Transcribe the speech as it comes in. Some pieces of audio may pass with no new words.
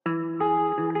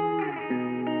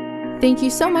Thank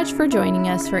you so much for joining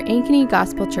us for Ankeny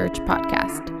Gospel Church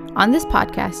podcast. On this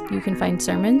podcast, you can find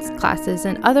sermons, classes,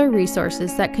 and other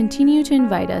resources that continue to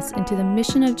invite us into the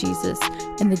mission of Jesus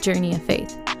and the journey of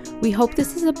faith. We hope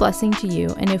this is a blessing to you,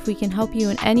 and if we can help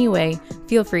you in any way,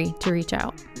 feel free to reach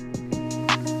out.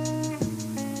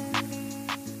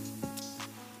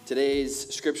 Today's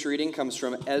scripture reading comes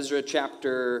from Ezra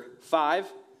chapter 5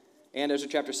 and Ezra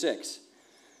chapter 6.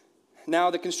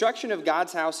 Now, the construction of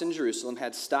God's house in Jerusalem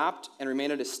had stopped and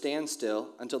remained at a standstill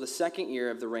until the second year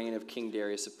of the reign of King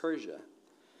Darius of Persia.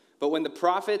 But when the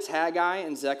prophets Haggai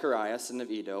and Zechariah, son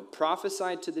of Iddo,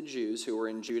 prophesied to the Jews who were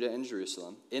in Judah and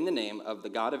Jerusalem in the name of the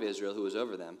God of Israel who was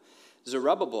over them,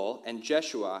 Zerubbabel and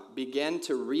Jeshua began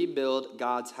to rebuild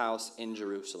God's house in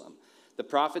Jerusalem. The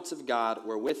prophets of God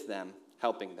were with them,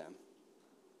 helping them.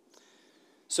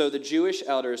 So the Jewish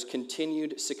elders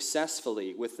continued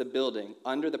successfully with the building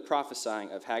under the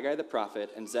prophesying of Haggai the prophet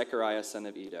and Zechariah son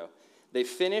of Iddo. They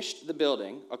finished the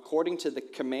building according to the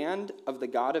command of the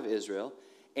God of Israel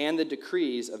and the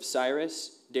decrees of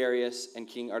Cyrus, Darius, and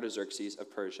King Artaxerxes of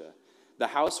Persia. The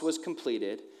house was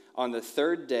completed on the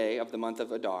third day of the month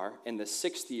of Adar in the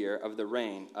 6th year of the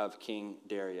reign of King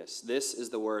Darius. This is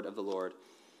the word of the Lord.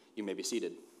 You may be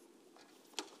seated.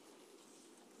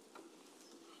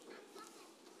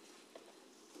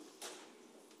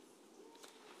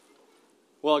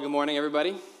 Well, good morning,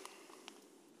 everybody.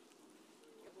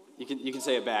 You can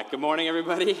say it back. Good morning,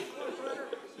 everybody.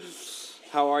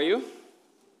 How are you?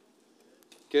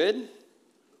 Good?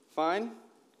 Fine?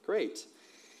 Great.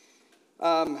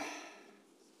 If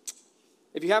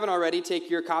you haven't already, take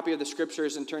your copy of the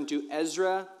scriptures and turn to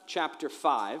Ezra chapter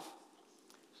 5.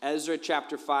 Ezra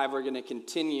chapter 5, we're going to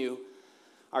continue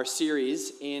our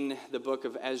series in the book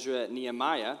of Ezra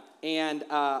Nehemiah, and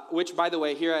which, by the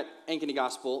way, here at Ankeny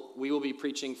Gospel, we will be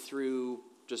preaching through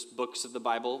just books of the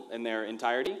Bible in their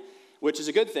entirety, which is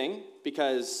a good thing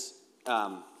because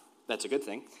that's a good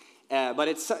thing. But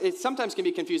it sometimes can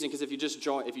be confusing because if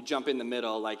you jump in the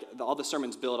middle, like all the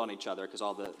sermons build on each other because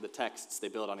all the texts, they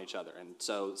build on each other, and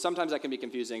so sometimes that can be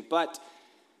confusing. But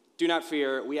do not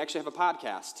fear, we actually have a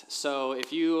podcast. So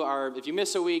if you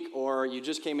miss a week or you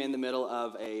just came in the middle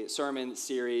of a sermon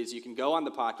series, you can go on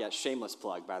the podcast. Shameless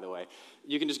plug, by the way.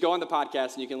 You can just go on the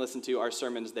podcast and you can listen to our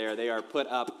sermons there. They are put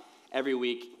up every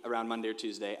week around Monday or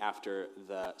Tuesday after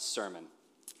the sermon.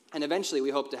 And eventually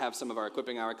we hope to have some of our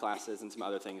equipping hour classes and some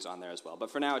other things on there as well. But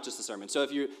for now, it's just a sermon. So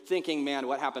if you're thinking, man,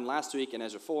 what happened last week in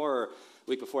Ezra 4 or the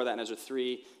week before that in Ezra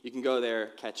 3, you can go there,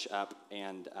 catch up,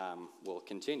 and we'll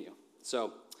continue.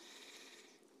 So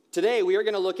today, we are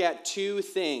going to look at two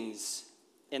things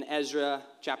in Ezra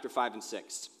chapter 5 and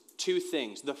 6. Two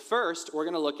things. The first we're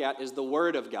going to look at is the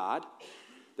Word of God.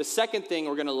 The second thing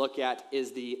we're going to look at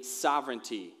is the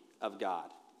sovereignty of God.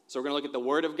 So we're going to look at the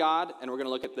Word of God, and we're going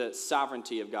to look at the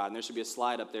sovereignty of God. And there should be a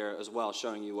slide up there as well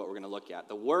showing you what we're going to look at.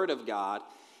 The Word of God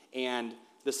and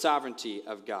the sovereignty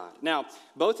of God. Now,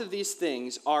 both of these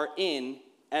things are in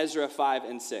Ezra 5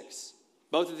 and 6.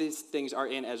 Both of these things are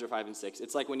in Ezra 5 and 6.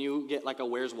 It's like when you get like a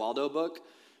Where's Waldo book,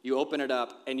 you open it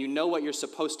up and you know what you're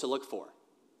supposed to look for,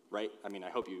 right? I mean, I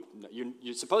hope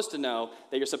you're supposed to know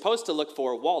that you're supposed to look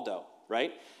for Waldo,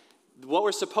 right? What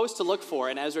we're supposed to look for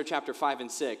in Ezra chapter 5 and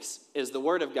 6 is the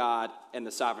Word of God and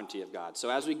the sovereignty of God. So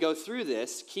as we go through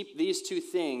this, keep these two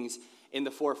things in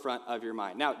the forefront of your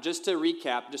mind. Now, just to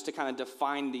recap, just to kind of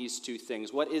define these two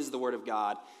things, what is the Word of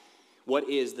God? What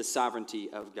is the sovereignty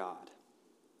of God?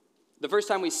 The first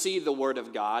time we see the Word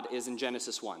of God is in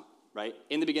Genesis 1, right?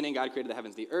 In the beginning, God created the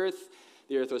heavens and the earth.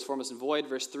 The earth was formless and void.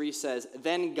 Verse 3 says,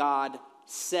 then God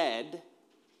said,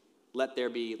 let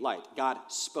there be light. God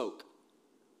spoke.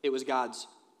 It was God's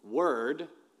word.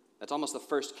 That's almost the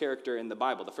first character in the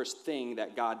Bible, the first thing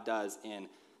that God does in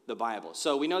the Bible.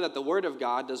 So we know that the Word of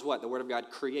God does what? The Word of God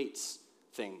creates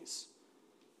things.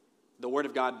 The Word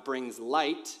of God brings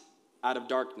light out of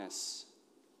darkness.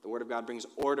 The Word of God brings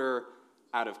order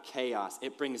out of chaos.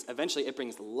 Eventually it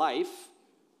brings life,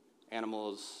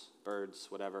 animals, birds,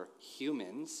 whatever,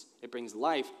 humans. It brings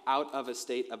life out of a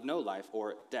state of no life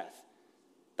or death.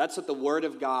 That's what the Word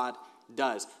of God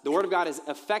does. The Word of God is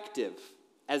effective,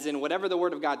 as in whatever the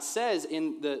Word of God says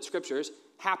in the Scriptures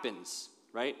happens,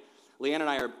 right? Leanne and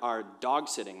I are dog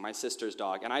sitting, my sister's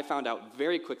dog, and I found out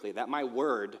very quickly that my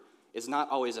word is not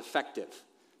always effective.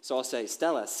 So I'll say,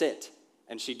 Stella, sit.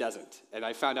 And she doesn't. And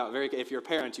I found out if you're a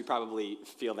parent, you probably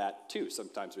feel that too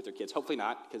sometimes with your kids. Hopefully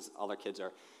not, because all our kids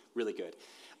are really good.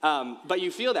 But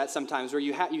you feel that sometimes where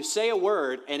you say a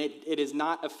word and it is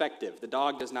not effective. The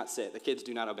dog does not sit. The kids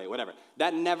do not obey, whatever.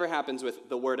 That never happens with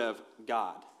the Word of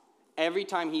God. Every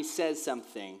time he says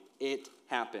something, it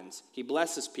happens. He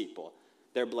blesses people.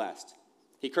 They're blessed.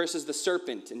 He curses the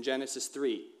serpent in Genesis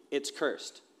 3. It's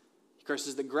cursed. He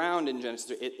curses the ground in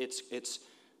Genesis 3. It's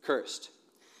cursed.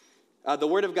 The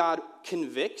Word of God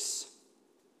convicts.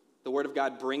 The Word of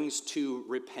God brings to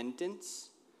repentance.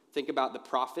 Think about the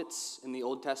prophets in the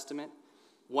Old Testament.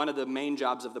 One of the main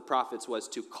jobs of the prophets was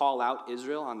to call out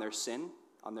Israel on their sin,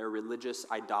 on their religious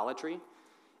idolatry.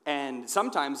 And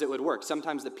sometimes it would work.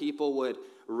 Sometimes the people would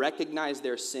recognize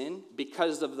their sin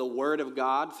because of the Word of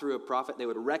God through a prophet. They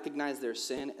would recognize their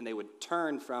sin and they would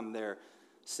turn from their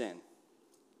sin.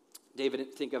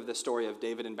 Think of the story of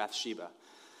David and Bathsheba.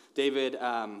 David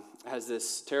has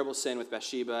this terrible sin with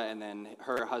Bathsheba and then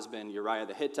her husband Uriah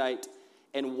the Hittite.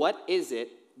 And what is it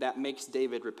that makes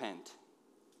David repent?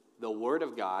 The Word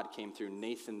of God came through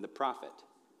Nathan the prophet.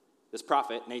 This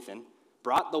prophet, Nathan,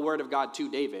 brought the Word of God to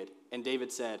David, and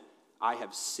David said, I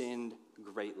have sinned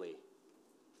greatly.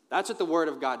 That's what the Word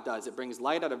of God does. It brings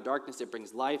light out of darkness. It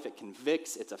brings life. It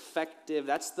convicts. It's effective.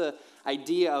 That's the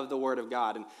idea of the Word of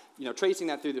God. And, tracing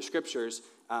that through the Scriptures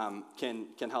can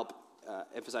help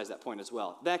emphasize that point as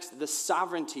well. Next, the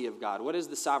sovereignty of God. What is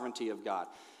the sovereignty of God?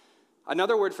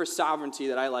 Another word for sovereignty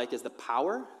that I like is the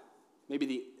power,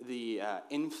 maybe the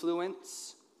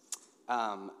influence.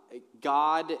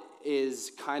 God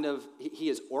is he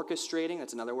is orchestrating.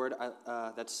 That's another word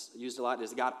that's used a lot,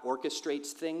 is God orchestrates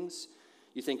things.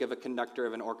 You think of a conductor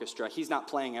of an orchestra. He's not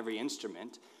playing every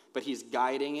instrument, but he's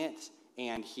guiding it,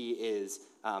 and he is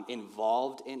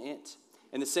involved in it.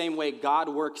 In the same way, God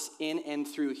works in and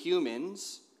through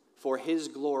humans for his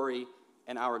glory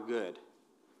and our good.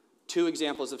 2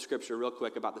 examples of Scripture real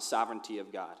quick about the sovereignty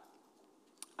of God.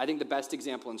 I think the best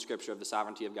example in Scripture of the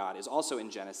sovereignty of God is also in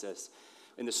Genesis,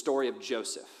 in the story of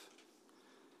Joseph.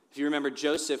 If you remember,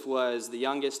 Joseph was the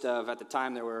youngest of, at the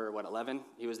time there were, 11?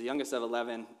 He was the youngest of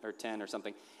 11 or 10 or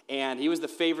something. And he was the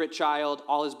favorite child.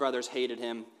 All his brothers hated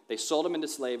him. They sold him into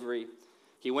slavery.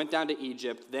 He went down to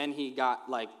Egypt. Then he got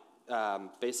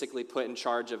basically put in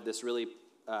charge of this really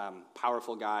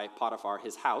powerful guy, Potiphar,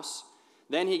 his house.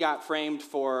 Then he got framed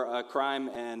for a crime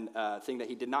and thing that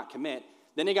he did not commit.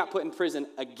 Then he got put in prison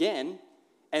again,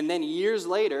 and then years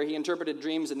later, he interpreted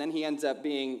dreams, and then he ends up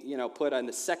being, put on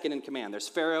the second in command. There's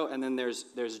Pharaoh, and then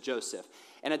there's Joseph.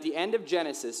 And at the end of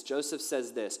Genesis, Joseph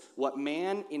says this: what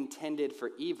man intended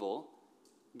for evil,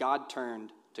 God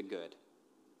turned to good.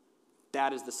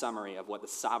 That is the summary of what the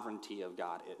sovereignty of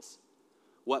God is.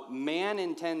 What man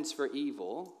intends for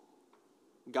evil,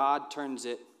 God turns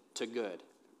it to good.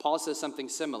 Paul says something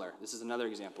similar. This is another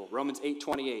example. Romans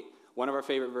 8:28. One of our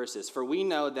favorite verses. For we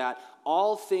know that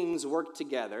all things work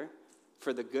together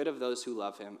for the good of those who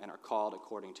love him and are called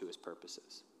according to his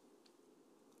purposes.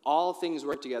 All things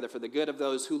work together for the good of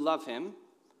those who love him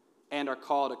and are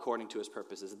called according to his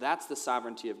purposes. That's the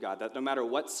sovereignty of God. That no matter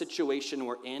what situation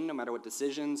we're in, no matter what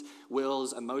decisions,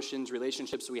 wills, emotions,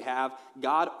 relationships we have,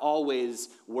 God always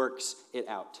works it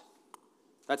out.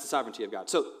 That's the sovereignty of God.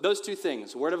 So those two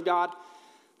things, Word of God,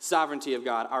 sovereignty of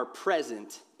God, are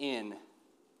present in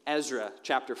Ezra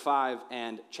chapter 5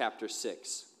 and chapter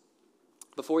 6.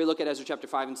 Before we look at Ezra chapter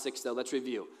 5 and 6, though, let's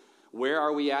review. Where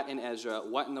are we at in Ezra?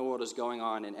 What in the world is going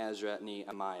on in Ezra,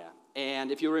 Nehemiah?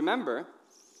 And if you remember,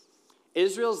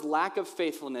 Israel's lack of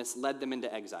faithfulness led them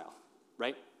into exile,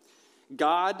 right?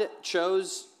 God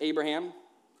chose Abraham,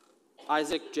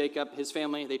 Isaac, Jacob, his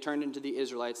family. They turned into the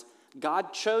Israelites.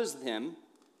 God chose them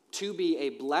to be a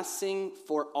blessing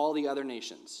for all the other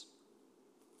nations.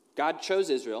 God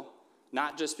chose Israel,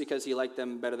 not just because he liked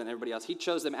them better than everybody else. He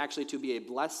chose them actually to be a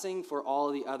blessing for all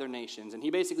the other nations. And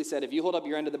he basically said, if you hold up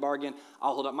your end of the bargain,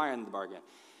 I'll hold up my end of the bargain.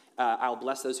 I'll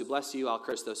bless those who bless you. I'll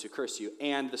curse those who curse you.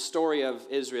 And the story of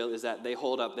Israel is that they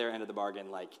hold up their end of the bargain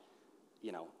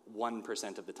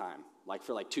 1% of the time,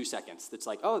 for 2 seconds. It's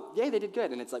like, oh, yay, they did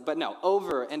good. And it's like, but no,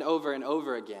 over and over and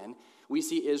over again, we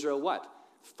see Israel what?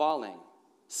 Falling,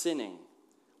 sinning,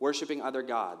 worshiping other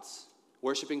gods,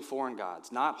 worshiping foreign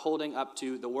gods, not holding up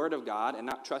to the Word of God and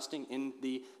not trusting in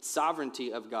the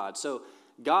sovereignty of God. So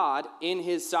God, in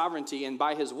his sovereignty and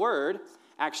by his word,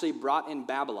 actually brought in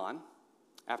Babylon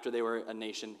after they were a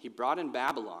nation. He brought in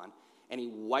Babylon and he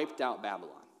wiped out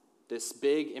Babylon. This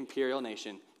big imperial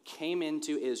nation came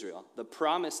into Israel, the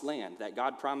promised land that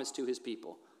God promised to his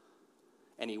people,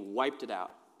 and he wiped it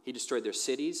out. He destroyed their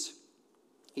cities.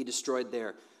 He destroyed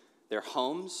their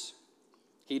homes.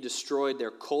 He destroyed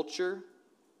their culture.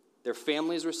 Their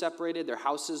families were separated, their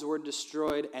houses were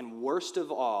destroyed, and worst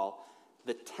of all,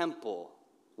 the temple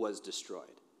was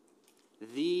destroyed.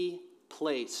 The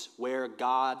place where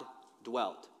God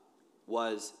dwelt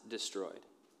was destroyed.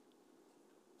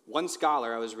 One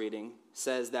scholar I was reading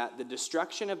says that the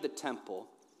destruction of the temple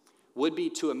would be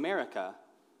to America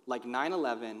like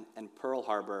 9/11 and Pearl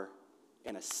Harbor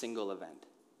in a single event.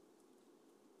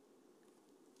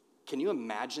 Can you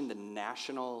imagine the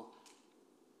national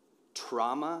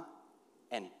trauma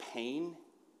and pain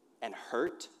and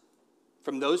hurt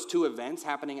from those two events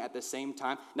happening at the same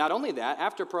time? Not only that,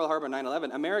 after Pearl Harbor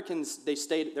 9/11, Americans, they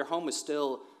stayed, their home was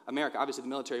still America. Obviously, the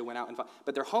military went out and fought,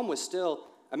 but their home was still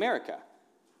America.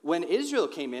 When Israel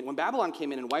came in, when Babylon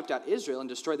came in and wiped out Israel and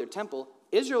destroyed their temple,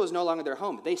 Israel was no longer their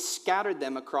home. They scattered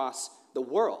them across the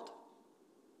world.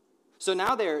 So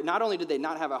now not only did they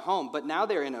not have a home, but now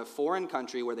they're in a foreign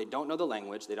country where they don't know the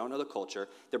language, they don't know the culture.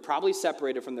 They're probably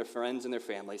separated from their friends and their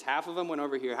families. Half of them went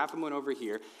over here, half of them went over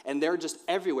here, and they're just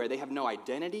everywhere. They have no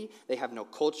identity, they have no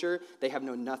culture, they have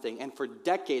no nothing. And for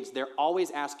decades, they're always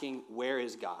asking, where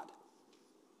is God?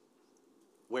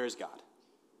 Where is God?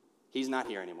 He's not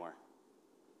here anymore.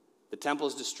 The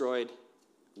temple's destroyed.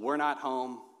 We're not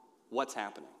home. What's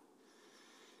happening?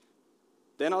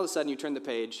 Then all of a sudden you turn the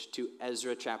page to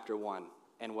Ezra chapter 1,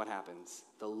 and what happens?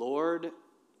 The Lord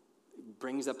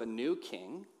brings up a new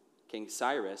king, King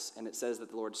Cyrus, and it says that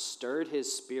the Lord stirred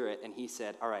his spirit, and he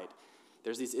said, all right,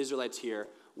 there's these Israelites here.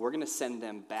 We're going to send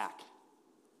them back.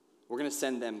 We're going to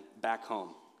send them back home.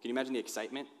 Can you imagine the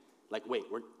excitement? Like, wait,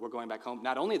 we're going back home.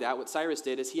 Not only that, what Cyrus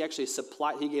did is he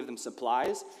gave them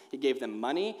supplies, he gave them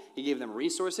money, he gave them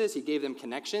resources, he gave them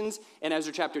connections. In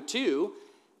Ezra chapter 2,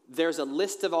 there's a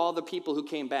list of all the people who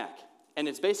came back. And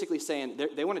it's basically saying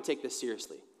they want to take this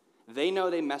seriously. They know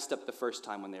they messed up the first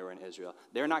time when they were in Israel.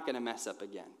 They're not going to mess up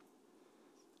again.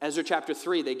 Ezra chapter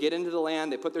 3, they get into the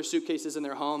land, they put their suitcases in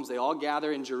their homes, they all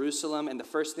gather in Jerusalem, and the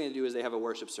first thing they do is they have a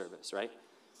worship service, right?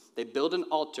 They build an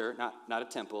altar, not a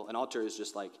temple. An altar is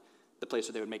just like the place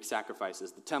where they would make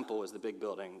sacrifices. The temple was the big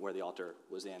building where the altar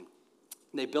was in.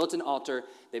 They built an altar,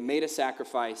 they made a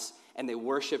sacrifice, and they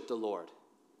worshiped the Lord.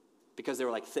 Because they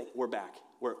were like, we're back.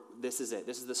 This is it.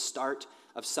 This is the start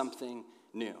of something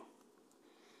new.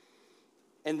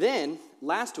 And then,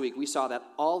 last week, we saw that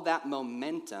all that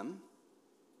momentum,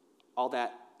 all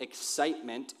that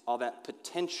excitement, all that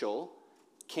potential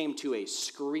came to a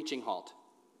screeching halt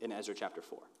in Ezra chapter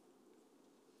 4.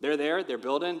 They're there, they're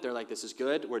building, they're like, this is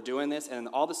good, we're doing this, and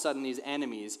all of a sudden these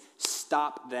enemies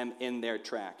stop them in their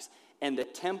tracks. And the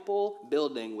temple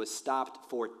building was stopped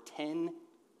for 10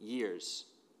 years.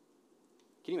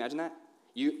 Can you imagine that?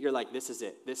 You're like, this is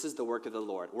it. This is the work of the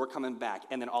Lord. We're coming back.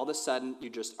 And then all of a sudden, you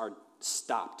just are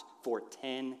stopped for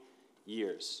 10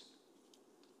 years.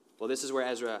 Well, this is where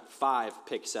Ezra 5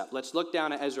 picks up. Let's look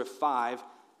down at Ezra 5,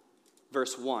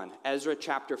 verse 1. Ezra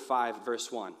chapter 5,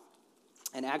 verse 1.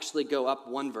 And actually go up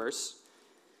one verse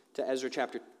to Ezra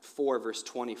chapter 4, verse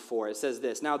 24. It says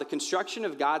this, now the construction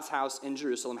of God's house in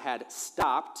Jerusalem had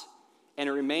stopped, and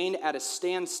it remained at a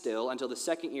standstill until the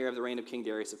second year of the reign of King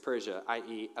Darius of Persia,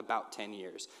 i.e. about 10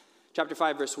 years. Chapter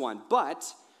 5, verse 1.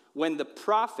 But when the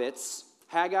prophets,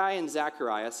 Haggai and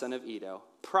Zechariah, son of Iddo,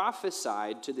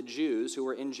 prophesied to the Jews who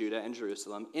were in Judah and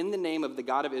Jerusalem in the name of the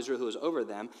God of Israel who was over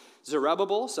them,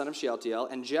 Zerubbabel, son of Shealtiel,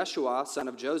 and Jeshua, son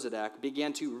of Jozadak,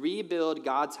 began to rebuild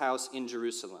God's house in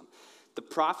Jerusalem. The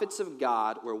prophets of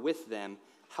God were with them,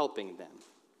 helping them.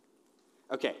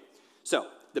 Okay, so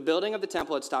the building of the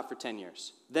temple had stopped for 10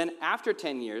 years. Then after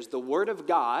 10 years, the word of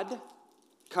God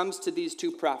comes to these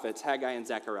two prophets, Haggai and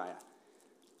Zechariah.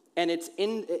 And it's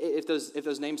in, if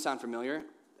those names sound familiar,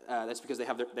 that's because they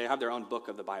have their own book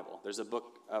of the Bible. There's a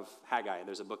book of Haggai,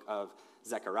 there's a book of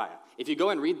Zechariah. If you go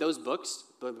and read those books,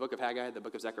 the book of Haggai, the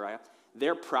book of Zechariah,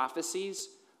 their prophecies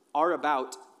are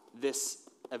about this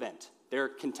event. They're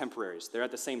contemporaries. They're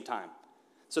at the same time.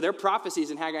 So their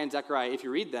prophecies in Haggai and Zechariah, if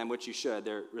you read them, which you should,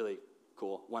 they're really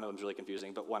cool. One of them's really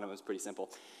confusing, but one of them's pretty simple.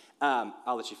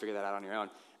 I'll let you figure that out on your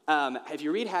own. If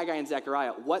you read Haggai and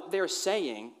Zechariah, what they're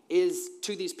saying is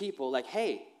to these people, like,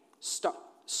 hey,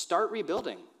 start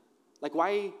rebuilding. Like,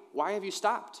 why have you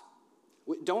stopped?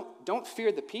 Don't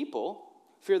fear the people,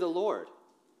 fear the Lord.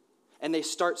 And they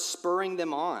start spurring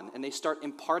them on, and they start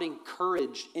imparting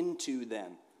courage into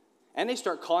them. And they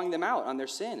start calling them out on their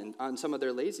sin and on some of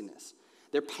their laziness.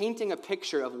 They're painting a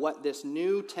picture of what this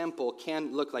new temple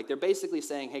can look like. They're basically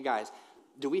saying, hey guys,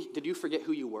 did you forget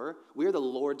who you were? We're the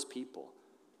Lord's people.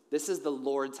 This is the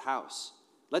Lord's house.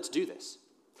 Let's do this.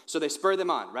 So they spur them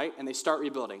on, right? And they start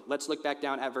rebuilding. Let's look back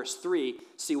down at verse 3,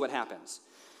 see what happens.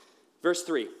 Verse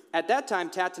 3, at that time,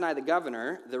 Tattenai the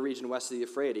governor, the region west of the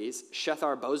Euphrates,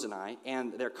 Shethar-Bozenai,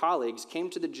 and their colleagues came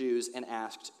to the Jews and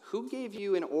asked, who gave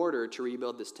you an order to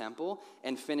rebuild this temple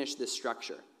and finish this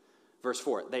structure? Verse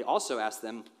 4, they also asked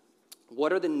them,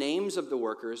 what are the names of the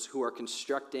workers who are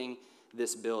constructing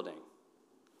this building?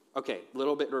 Okay, a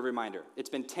little bit of a reminder. It's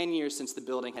been 10 years since the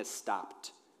building has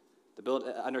stopped.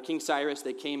 Under King Cyrus,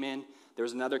 they came in, There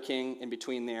was another king in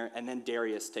between there, and then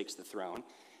Darius takes the throne.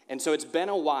 And so it's been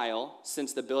a while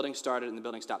since the building started and the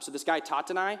building stopped. So this guy,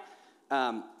 Tattenai,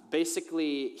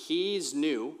 basically, he's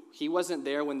new. He wasn't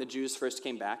there when the Jews first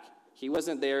came back. He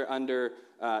wasn't there under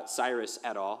Cyrus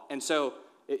at all. And so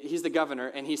he's the governor,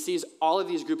 and he sees all of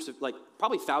these groups of, like,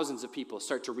 probably thousands of people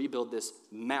start to rebuild this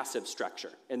massive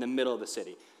structure in the middle of the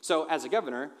city. So as a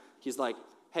governor, he's like,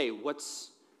 hey,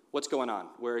 what's going on?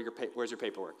 Where's your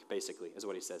paperwork, basically, is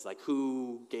what he says. Like,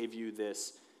 who gave you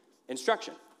this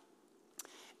instruction?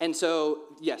 And so,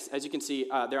 yes, as you can see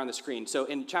there on the screen. So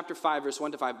in chapter 5, verse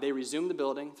 1 to 5, they resume the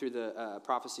building through the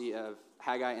prophecy of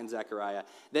Haggai and Zechariah.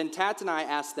 Then Tattenai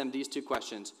asked them these two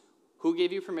questions. Who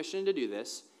gave you permission to do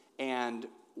this? And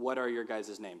what are your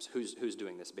guys' names? Who's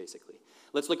doing this, basically?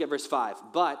 Let's look at verse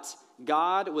 5. But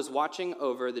God was watching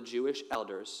over the Jewish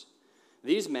elders.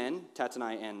 These men,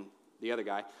 Tattenai and the other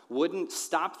guy, wouldn't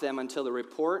stop them until the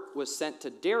report was sent to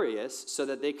Darius so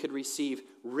that they could receive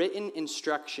written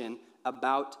instruction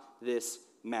about this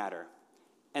matter.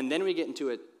 And then we get into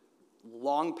a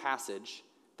long passage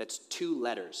that's 2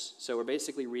 letters. So we're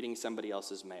basically reading somebody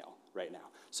else's mail right now.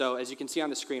 So as you can see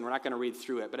on the screen, we're not going to read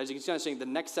through it, but as you can see on the screen, the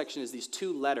next section is these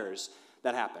 2 letters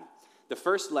that happen. The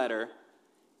first letter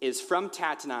is from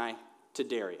Tattenai to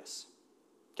Darius.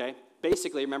 Okay?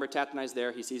 Basically, remember, Tattenai's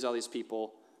there. He sees all these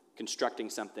people constructing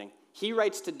something. He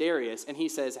writes to Darius, and he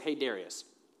says, hey, Darius.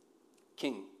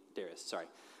 King Darius, sorry.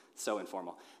 So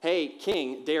informal. Hey,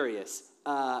 King Darius,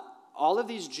 all of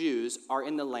these Jews are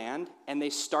in the land, and they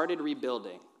started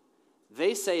rebuilding.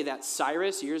 They say that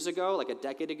Cyrus, years ago, like a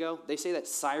decade ago, they say that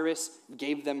Cyrus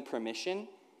gave them permission.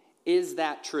 Is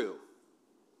that true?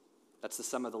 That's the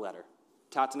sum of the letter.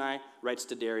 Tattenai writes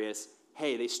to Darius,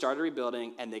 hey, they started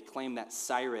rebuilding, and they claim that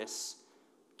Cyrus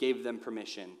gave them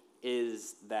permission.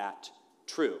 Is that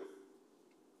true?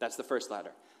 That's the first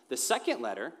letter. The second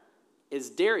letter is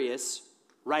Darius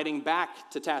writing back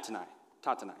to Tattenai.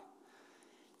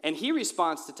 And he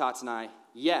responds to Tattenai,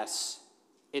 yes,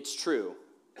 it's true,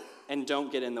 and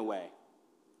don't get in the way.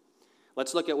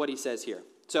 Let's look at what he says here.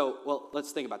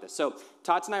 Let's think about this. So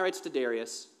Tattenai writes to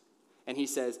Darius, and he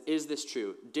says, is this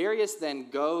true? Darius then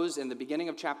goes, in the beginning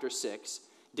of chapter 6,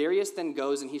 Darius then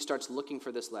goes and he starts looking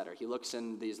for this letter. He looks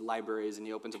in these libraries and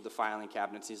he opens up the filing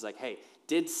cabinets. He's like, hey,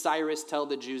 did Cyrus tell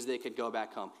the Jews they could go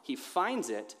back home? He finds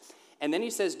it, and then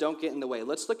he says, don't get in the way.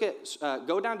 Let's look at,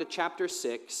 go down to chapter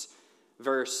 6,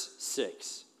 verse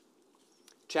 6.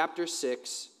 Chapter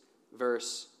 6,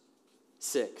 verse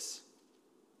 6.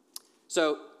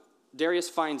 So Darius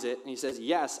finds it, and he says,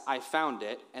 yes, I found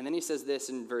it. And then he says this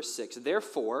in verse 6.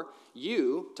 Therefore,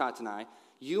 you, Tattenai,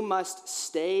 you must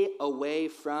stay away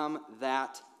from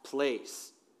that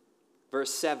place.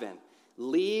 Verse 7.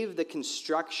 Leave the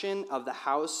construction of the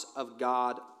house of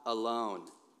God alone.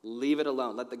 Leave it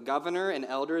alone. Let the governor and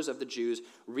elders of the Jews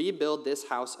rebuild this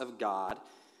house of God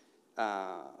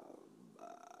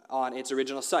on its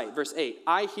original site. Verse 8,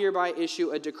 I hereby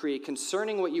issue a decree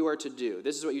concerning what you are to do.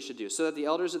 This is what you should do, so that the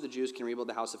elders of the Jews can rebuild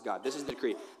the house of God. This is the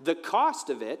decree. The cost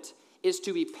of it is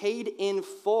to be paid in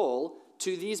full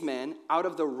to these men out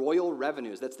of the royal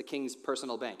revenues. That's the king's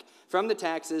personal bank. From the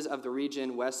taxes of the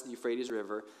region west of the Euphrates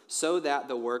River, so that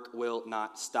the work will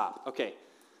not stop. Okay,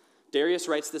 Darius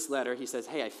writes this letter. He says,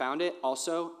 hey, I found it.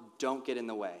 Also, don't get in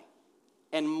the way.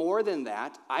 And more than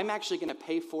that, I'm actually going to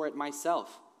pay for it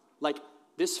myself. Like,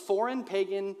 this foreign,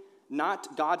 pagan,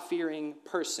 not God-fearing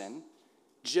person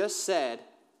just said,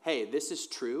 hey, this is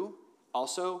true.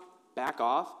 Also, back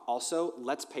off. Also,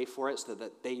 let's pay for it so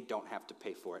that they don't have to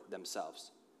pay for it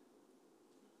themselves.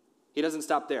 He doesn't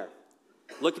stop there.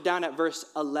 Look down at verse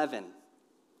 11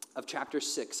 of chapter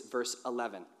 6, verse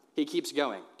 11. He keeps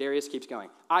going. Darius keeps going.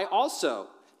 I also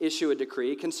issue a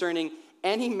decree concerning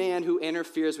any man who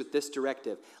interferes with this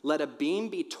directive. Let a beam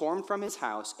be torn from his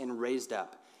house and raised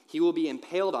up. He will be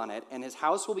impaled on it, and his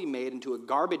house will be made into a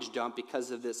garbage dump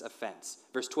because of this offense.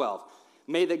 Verse 12.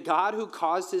 May the God who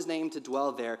caused his name to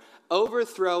dwell there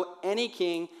overthrow any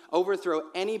king, overthrow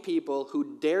any people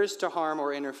who dares to harm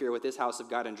or interfere with this house of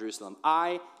God in Jerusalem.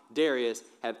 I, Darius,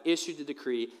 have issued a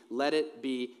decree. Let it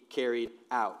be carried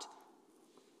out.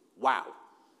 Wow.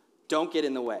 Don't get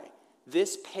in the way.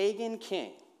 This pagan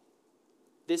king,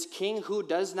 this king who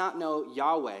does not know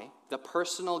Yahweh, the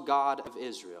personal God of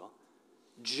Israel,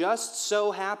 just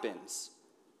so happens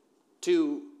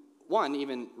to, one,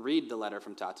 even read the letter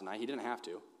from Tattenai. He didn't have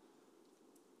to.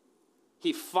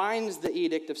 He finds the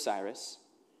edict of Cyrus.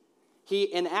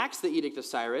 He enacts the edict of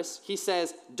Cyrus. He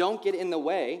says, don't get in the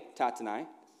way, Tattenai.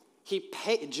 He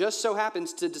just so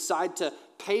happens to decide to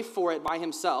pay for it by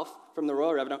himself from the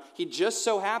royal revenue. He just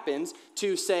so happens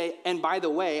to say, and by the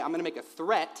way, I'm going to make a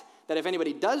threat that if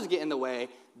anybody does get in the way,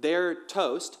 they're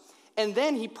toast. And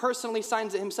then he personally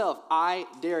signs it himself. I,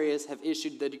 Darius, have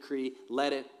issued the decree.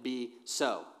 Let it be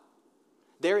so.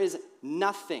 There is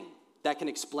nothing that can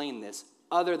explain this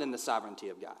other than the sovereignty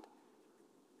of God.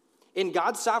 In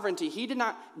God's sovereignty,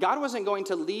 God wasn't going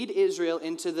to lead Israel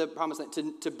into the promised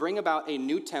land to bring about a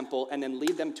new temple and then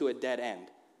lead them to a dead end.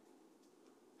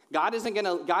 God wasn't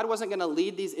going to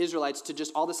lead these Israelites to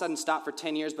just all of a sudden stop for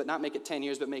 10 years, but not make it 10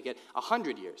 years, but make it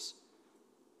 100 years.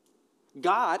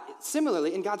 God,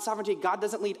 similarly, in God's sovereignty, God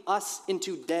doesn't lead us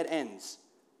into dead ends.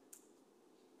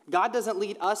 God doesn't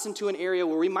lead us into an area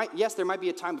where there might be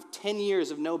a time of 10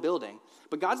 years of no building,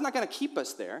 but God's not going to keep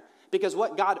us there because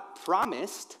what God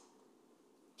promised,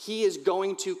 he is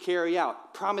going to carry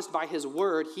out. Promised by his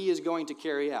word, he is going to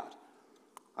carry out.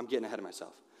 I'm getting ahead of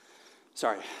myself.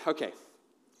 Sorry. Okay.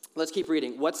 Let's keep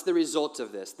reading. What's the result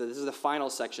of this? This is the final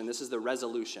section. This is the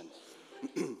resolution.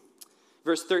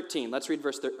 Verse 13. Let's read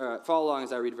follow along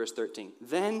as I read verse 13.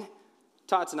 Then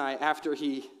Tattenai, after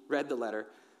he read the letter,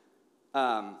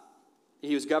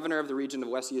 he was governor of the region of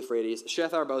West Euphrates.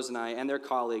 Shethar-bozenai and their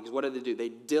colleagues, what did they do? They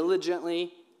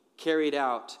diligently carried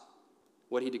out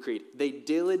what he decreed. They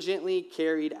diligently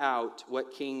carried out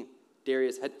what King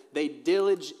Darius had. They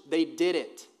did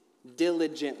it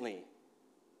diligently.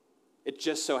 It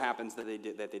just so happens that they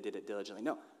did it diligently.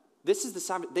 No, this is the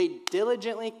sovereign. They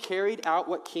diligently carried out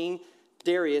what King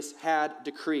Darius had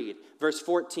decreed. Verse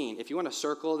 14. If you want to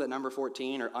circle that number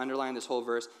 14 or underline this whole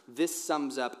verse, this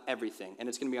sums up everything, and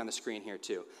it's going to be on the screen here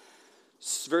too.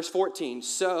 Verse 14.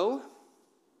 So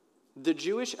the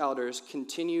Jewish elders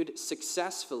continued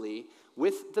successfully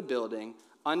with the building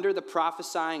under the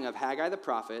prophesying of Haggai the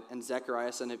prophet and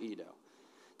Zechariah son of Iddo.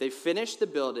 They finished the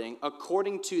building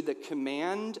according to the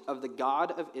command of the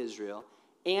God of Israel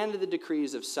and the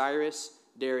decrees of Cyrus,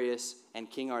 Darius, and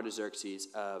King Artaxerxes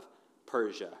of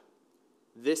Persia.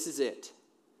 This is it.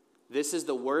 This is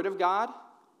the word of God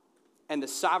and the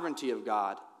sovereignty of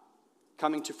God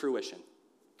coming to fruition,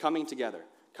 coming together,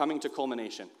 coming to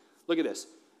culmination. Look at this.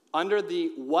 Under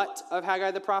the what of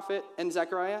Haggai the prophet and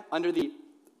Zechariah? Under the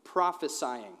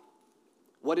prophesying.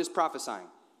 What is prophesying?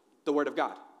 The word of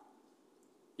God.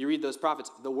 You read those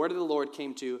prophets. The word of the Lord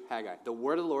came to Haggai. The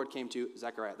word of the Lord came to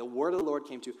Zechariah. The word of the Lord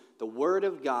came to, the word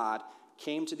of God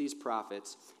came to these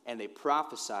prophets, and they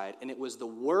prophesied, and it was the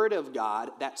word of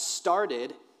God that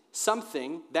started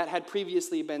something that had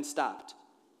previously been stopped.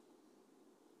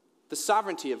 The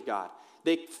sovereignty of God.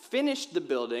 They finished the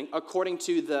building according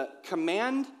to the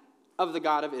command of the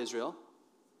God of Israel,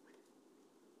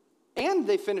 and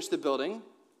they finished the building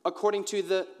according to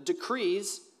the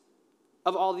decrees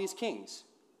of all these kings.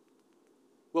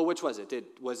 Well, which was it?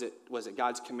 Was it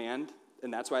God's command,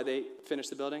 and that's why they finished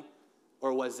the building?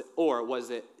 Or was it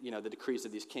the decrees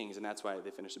of these kings, and that's why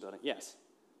they finished the building? Yes.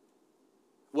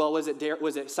 Well, was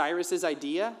it Cyrus's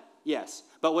idea? Yes.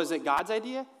 But was it God's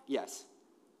idea? Yes.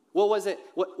 Well,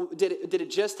 did it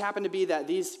just happen to be that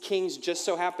these kings just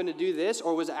so happened to do this,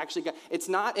 or was it actually God? It's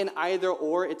not an either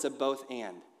or, it's a both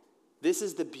and. This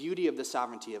is the beauty of the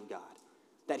sovereignty of God,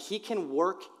 that he can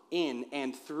work in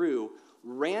and through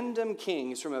random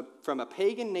kings from a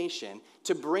pagan nation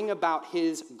to bring about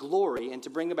his glory and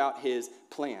to bring about his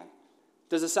plan.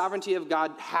 Does the sovereignty of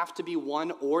God have to be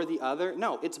one or the other?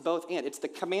 No, it's both and. It's the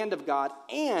command of God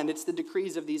and it's the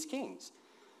decrees of these kings.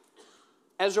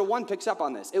 Ezra 1 picks up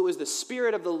on this. It was the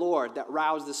Spirit of the Lord that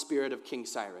roused the spirit of King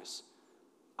Cyrus.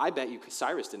 I bet you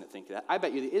Cyrus didn't think that. I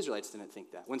bet you the Israelites didn't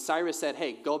think that. When Cyrus said,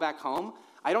 hey, go back home,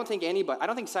 I don't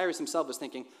think Cyrus himself was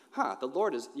thinking,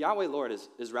 Yahweh Lord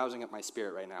is rousing up my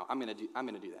spirit right now. I'm gonna do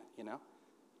that,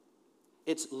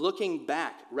 It's looking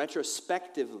back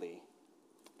retrospectively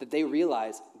that they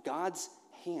realize God's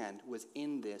hand was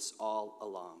in this all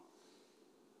along.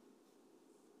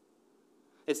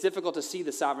 It's difficult to see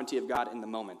the sovereignty of God in the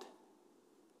moment.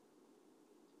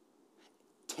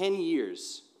 10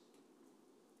 years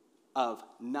of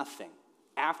nothing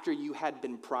after you had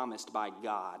been promised by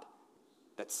God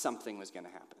that something was going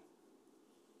to happen.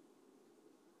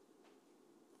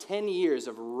 10 years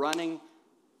of running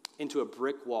into a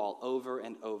brick wall over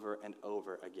and over and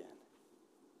over again.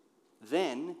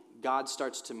 Then God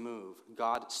starts to move.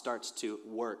 God starts to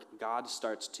work. God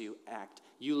starts to act.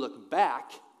 You look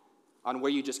back on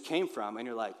where you just came from and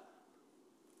you're like,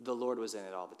 the Lord was in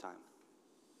it all the time.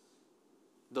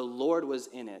 The Lord was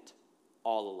in it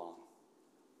all along.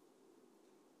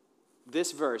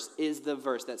 This verse is the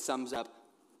verse that sums up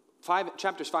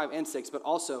chapters 5 and 6, but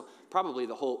also probably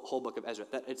the whole book of Ezra.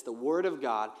 That it's the word of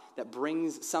God that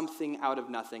brings something out of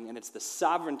nothing, and it's the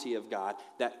sovereignty of God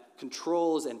that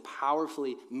controls and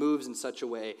powerfully moves in such a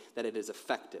way that it is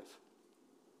effective.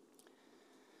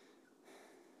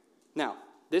 Now,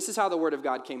 this is how the word of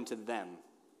God came to them,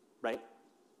 right?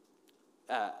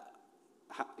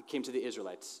 It came to the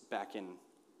Israelites back in,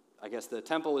 I guess the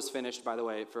temple was finished, by the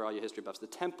way, for all you history buffs. The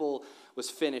temple was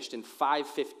finished in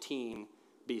 515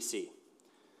 BC.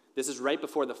 This is right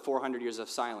before the 400 years of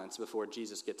silence before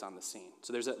Jesus gets on the scene.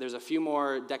 So there's a few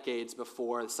more decades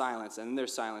before silence, and then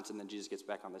there's silence, and then Jesus gets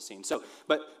back on the scene. So,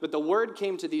 but the word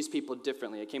came to these people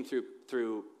differently. It came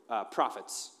through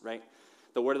prophets, right?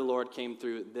 The word of the Lord came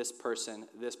through this person,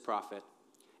 this prophet.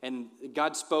 And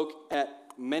God spoke at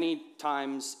many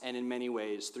times and in many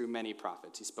ways through many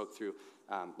prophets. He spoke through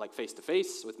like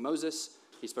face-to-face with Moses.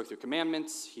 He spoke through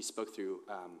commandments. He spoke through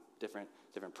different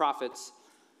prophets.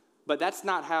 But that's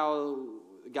not how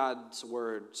God's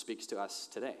word speaks to us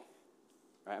today.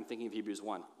 Right? I'm thinking of Hebrews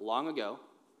 1. Long ago,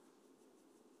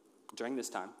 during this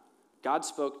time, God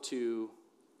spoke to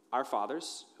our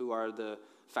fathers, who are the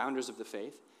founders of the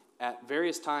faith, at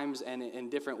various times and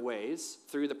in different ways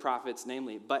through the prophets,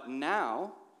 namely. But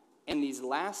now, in these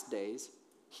last days,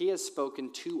 he has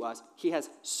spoken to us. He has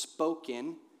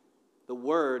spoken the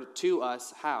word to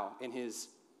us, how? In his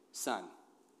Son.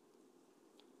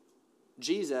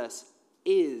 Jesus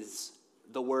is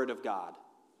the Word of God.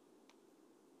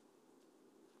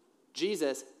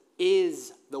 Jesus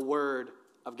is the Word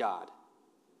of God.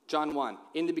 John 1,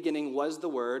 in the beginning was the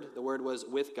Word was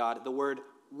with God, the Word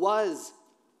was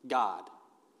God.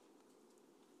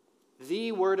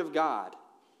 The Word of God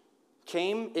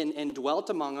came and dwelt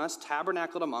among us,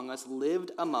 tabernacled among us, lived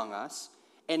among us,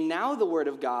 and now the Word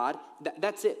of God,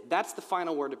 that's it. That's the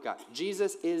final Word of God.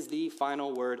 Jesus is the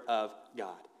final Word of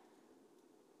God.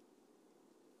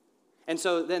 And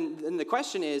so then the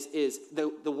question is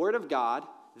the Word of God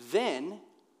then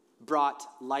brought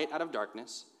light out of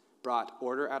darkness, brought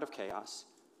order out of chaos,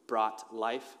 brought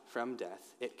life from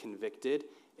death. It convicted,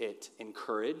 it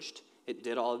encouraged, it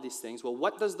did all of these things. Well,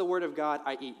 what does the Word of God,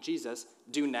 i.e. Jesus,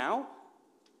 do now?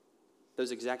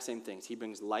 Those exact same things. He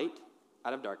brings light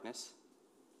out of darkness.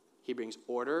 He brings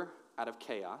order out of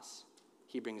chaos.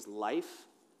 He brings life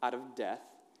out of death.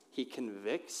 He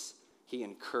convicts. He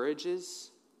encourages.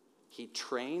 He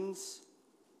trains,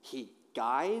 he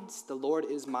guides. The Lord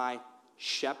is my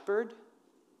shepherd.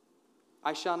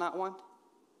 I shall not want.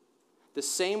 The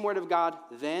same word of God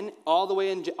then, all the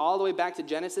way back to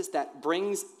Genesis, that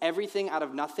brings everything out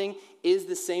of nothing, is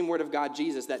the same word of God,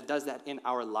 Jesus, that does that in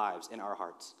our lives, in our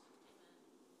hearts.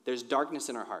 There's darkness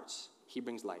in our hearts. He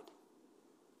brings light.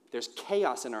 There's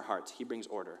chaos in our hearts. He brings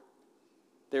order.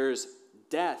 There's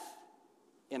death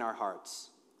in our hearts.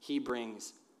 He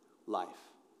brings life.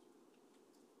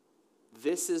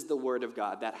 This is the word of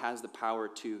God that has the power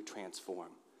to transform.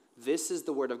 This is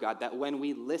the word of God that when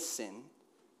we listen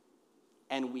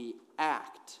and we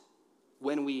act,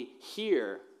 when we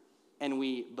hear and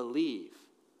we believe,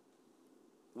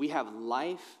 we have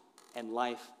life and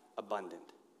life abundant.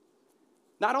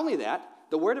 Not only that,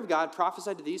 the word of God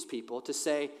prophesied to these people to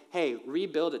say, hey,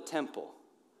 rebuild a temple.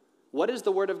 What is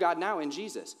the word of God now in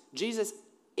Jesus? Jesus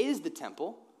is the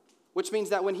temple. Which means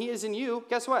that when he is in you,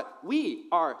 guess what? We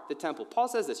are the temple. Paul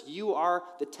says this, you are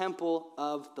the temple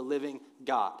of the living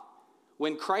God.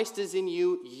 When Christ is in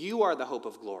you, you are the hope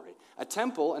of glory. A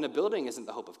temple and a building isn't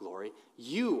the hope of glory.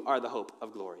 You are the hope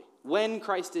of glory. When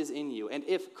Christ is in you, and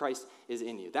if Christ is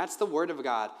in you. That's the word of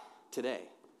God today.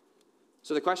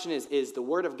 So the question is the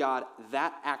word of God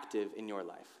that active in your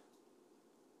life?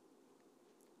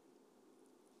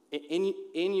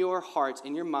 In your hearts,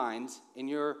 in your minds, in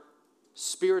your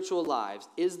spiritual lives,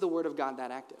 is the word of God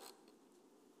that active?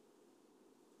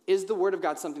 Is the word of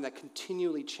God something that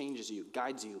continually changes you,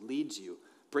 guides you, leads you,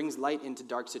 brings light into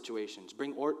dark situations,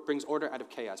 brings order out of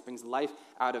chaos, brings life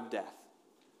out of death?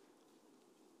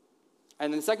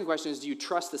 And then the second question is, do you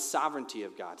trust the sovereignty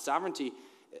of God? Sovereignty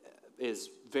is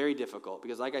very difficult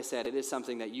because, like I said, it is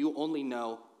something that you only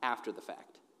know after the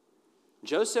fact.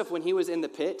 Joseph, when he was in the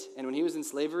pit and when he was in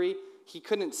slavery, he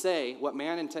couldn't say what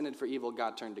man intended for evil,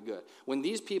 God turned to good. When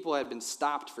these people had been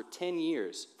stopped for 10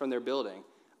 years from their building,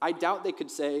 I doubt they could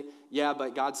say, yeah,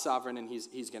 but God's sovereign and he's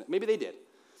going to. Maybe they did.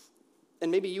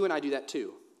 And maybe you and I do that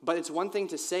too. But it's one thing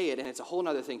to say it and it's a whole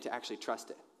other thing to actually trust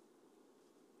it.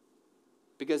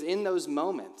 Because in those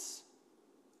moments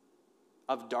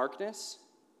of darkness,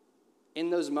 in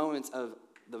those moments of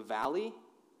the valley,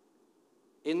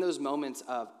 in those moments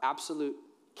of absolute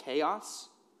chaos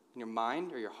in your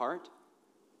mind or your heart,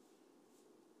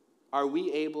 are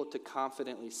we able to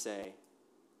confidently say,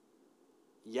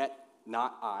 yet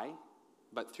not I,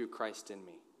 but through Christ in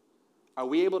me? Are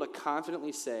we able to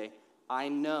confidently say, I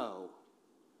know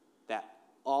that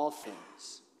all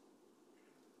things,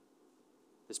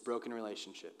 this broken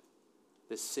relationship,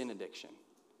 this sin addiction,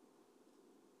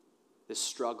 this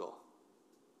struggle,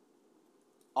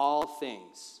 all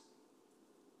things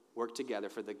work together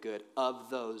for the good of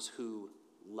those who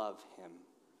love him.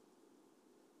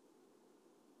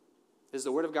 Is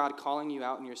the Word of God calling you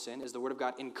out in your sin? Is the Word of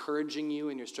God encouraging you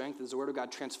in your strength? Is the Word of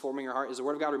God transforming your heart? Is the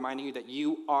Word of God reminding you that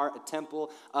you are a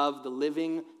temple of the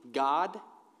living God?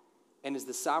 And is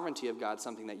the sovereignty of God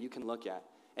something that you can look at?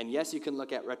 And yes, you can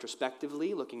look at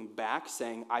retrospectively, looking back,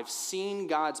 saying, I've seen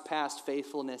God's past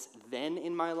faithfulness then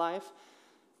in my life.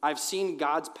 I've seen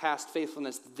God's past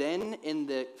faithfulness then in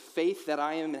the faith that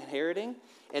I am inheriting.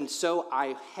 And so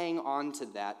I hang on to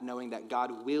that, knowing that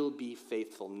God will be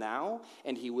faithful now,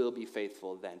 and he will be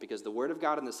faithful then. Because the Word of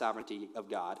God and the sovereignty of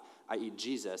God, i.e.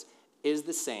 Jesus, is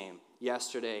the same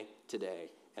yesterday,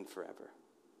 today, and forever.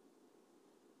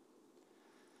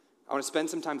 I want to spend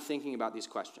some time thinking about these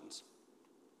questions.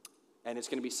 And it's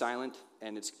going to be silent,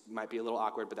 and it might be a little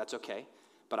awkward, but that's okay.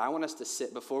 But I want us to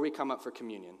sit, before we come up for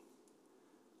communion,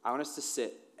 I want us to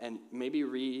sit and maybe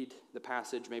read the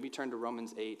passage, maybe turn to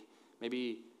Romans 8,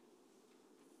 maybe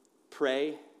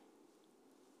pray.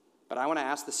 But I want to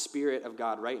ask the Spirit of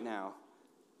God right now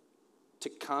to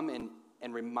come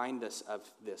and remind us of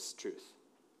this truth.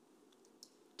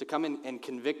 To come and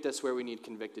convict us where we need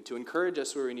convicted, to encourage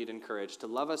us where we need encouraged, to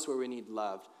love us where we need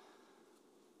loved,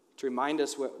 to remind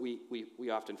us what we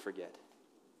often forget.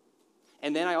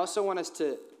 And then I also want us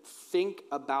to think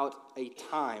about a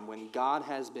time when God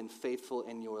has been faithful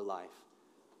in your life.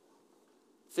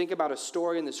 Think about a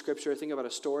story in the Scripture, think about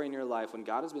a story in your life when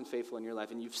God has been faithful in your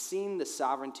life and you've seen the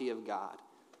sovereignty of God.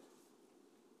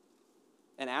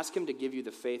 And ask him to give you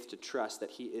the faith to trust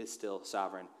that he is still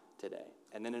sovereign today.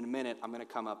 And then in a minute, I'm going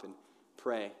to come up and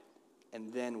pray,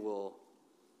 and then we'll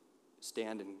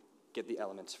stand and get the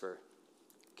elements for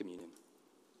communion.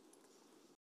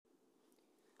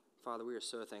 Father, we are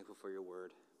so thankful for your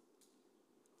word.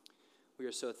 We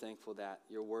are so thankful that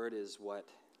your word is what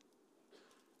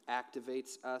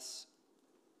activates us.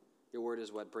 Your word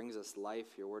is what brings us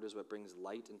life. Your word is what brings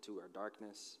light into our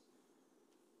darkness.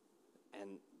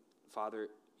 And Father,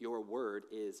 your word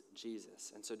is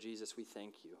Jesus. And so, Jesus, we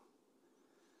thank you.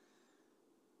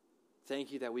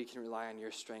 Thank you that we can rely on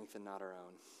your strength and not our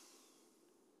own.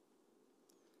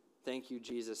 Thank you,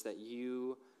 Jesus, that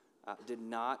you did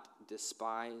not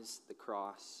despise the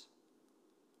cross.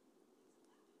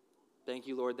 Thank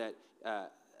you, Lord, that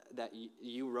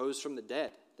you rose from the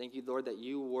dead. Thank you, Lord, that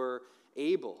you were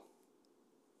able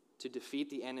to defeat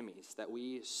the enemies that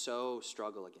we so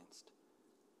struggle against.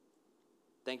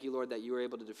 Thank you, Lord, that you were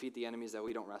able to defeat the enemies that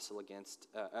we don't wrestle against.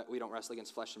 We don't wrestle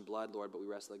against flesh and blood, Lord, but we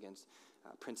wrestle against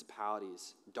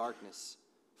principalities, darkness,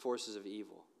 forces of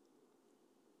evil.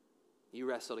 You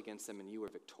wrestled against them and you were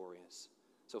victorious.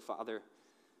 So, Father,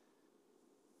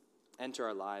 enter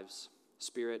our lives.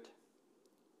 Spirit,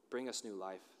 bring us new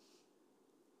life.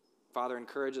 Father,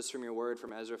 encourage us from your word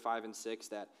from Ezra 5 and 6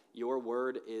 that your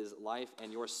word is life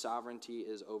and your sovereignty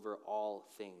is over all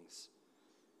things.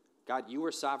 God, you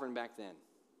were sovereign back then,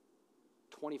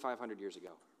 2,500 years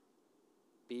ago.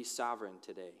 Be sovereign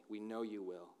today. We know you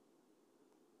will.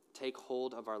 Take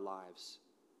hold of our lives.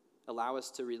 Allow us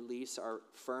to release our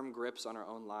firm grips on our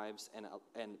own lives,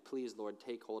 and please, Lord,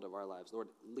 take hold of our lives. Lord,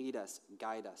 lead us,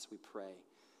 guide us, we pray.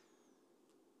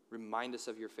 Remind us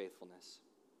of your faithfulness.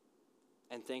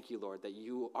 And thank you, Lord, that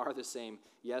you are the same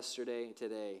yesterday,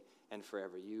 today, and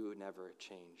forever. You never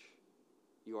change.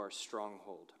 You are a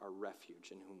stronghold, our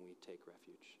refuge, in whom we take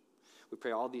refuge. We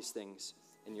pray all these things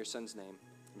in your Son's name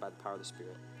and by the power of the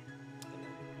Spirit. Amen.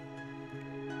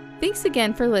 Thanks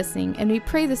again for listening, and we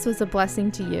pray this was a blessing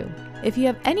to you. If you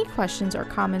have any questions or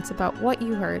comments about what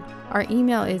you heard, our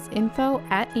email is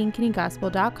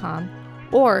info@ankenygospel.com,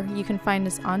 or you can find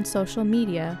us on social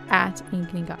media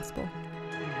 @AnkenyGospel.